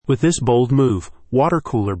With this bold move,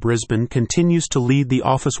 Watercooler Brisbane continues to lead the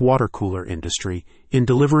office water cooler industry in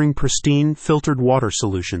delivering pristine, filtered water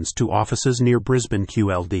solutions to offices near Brisbane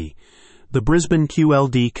QLD. The Brisbane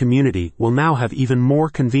QLD community will now have even more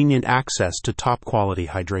convenient access to top-quality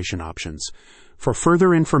hydration options. For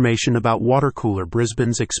further information about Watercooler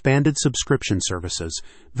Brisbane's expanded subscription services,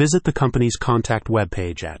 visit the company's contact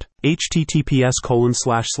webpage at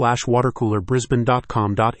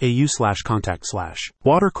https://watercoolerbrisbane.com.au/contact/.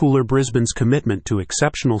 Watercooler Brisbane's commitment to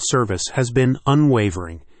exceptional service has been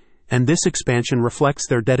unwavering, and this expansion reflects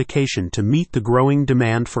their dedication to meet the growing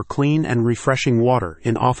demand for clean and refreshing water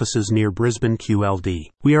in offices near Brisbane QLD.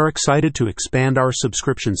 We are excited to expand our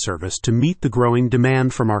subscription service to meet the growing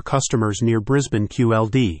demand from our customers near Brisbane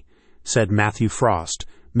QLD, said Matthew Frost,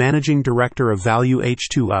 Managing Director of Value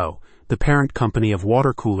H2O, the parent company of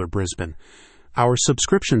Watercooler Brisbane. Our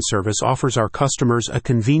subscription service offers our customers a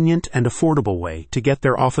convenient and affordable way to get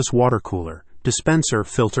their office water cooler, dispenser,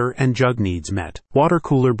 filter, and jug needs met.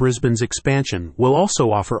 Watercooler Brisbane's expansion will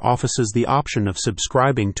also offer offices the option of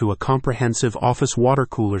subscribing to a comprehensive office water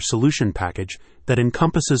cooler solution package that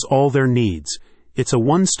encompasses all their needs. It's a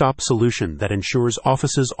one-stop solution that ensures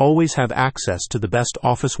offices always have access to the best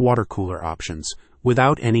office water cooler options,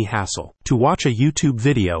 without any hassle. To watch a YouTube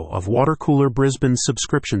video of Watercooler Brisbane's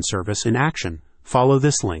subscription service in action, follow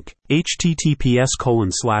this link,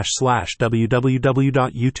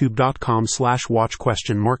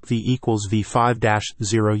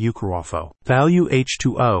 https://www.youtube.com/watch?v=v5-0 Ukrawafo. Value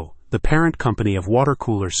H2O, the parent company of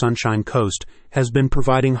Watercooler Sunshine Coast, has been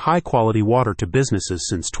providing high-quality water to businesses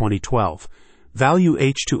since 2012. Value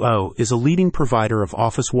H2O is a leading provider of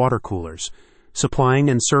office water coolers, supplying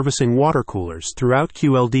and servicing water coolers throughout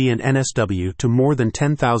QLD and NSW to more than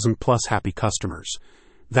 10,000-plus happy customers.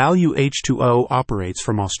 Value H2O operates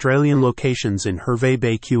from Australian locations in Hervey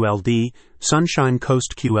Bay QLD, Sunshine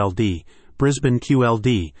Coast QLD, Brisbane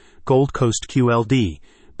QLD, Gold Coast QLD,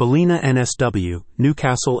 Ballina NSW,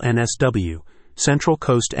 Newcastle NSW, Central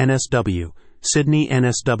Coast NSW, Sydney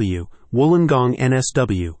NSW, Wollongong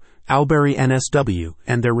NSW, Albury NSW,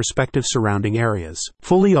 and their respective surrounding areas.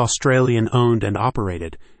 Fully Australian-owned and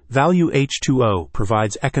operated, Value H2O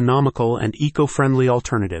provides economical and eco-friendly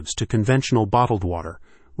alternatives to conventional bottled water,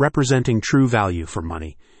 representing true value for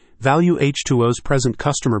money. Value H2O's present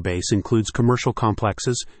customer base includes commercial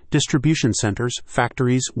complexes, distribution centers,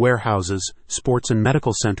 factories, warehouses, sports and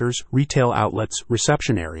medical centers, retail outlets,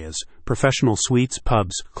 reception areas, professional suites,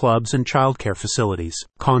 pubs, clubs, and childcare facilities.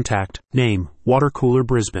 Contact, name, Watercooler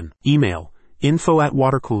Brisbane. Email,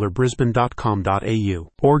 info@watercoolerbrisbane.com.au.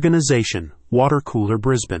 Organization, Watercooler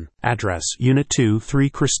Brisbane. Address, Unit 2, 3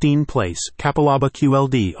 Christine Place, Kapalaba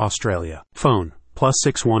QLD, Australia. Phone,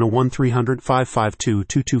 +6101 300 552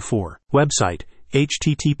 224. Website,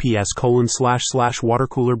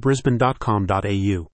 https://watercoolerbrisbane.com.au.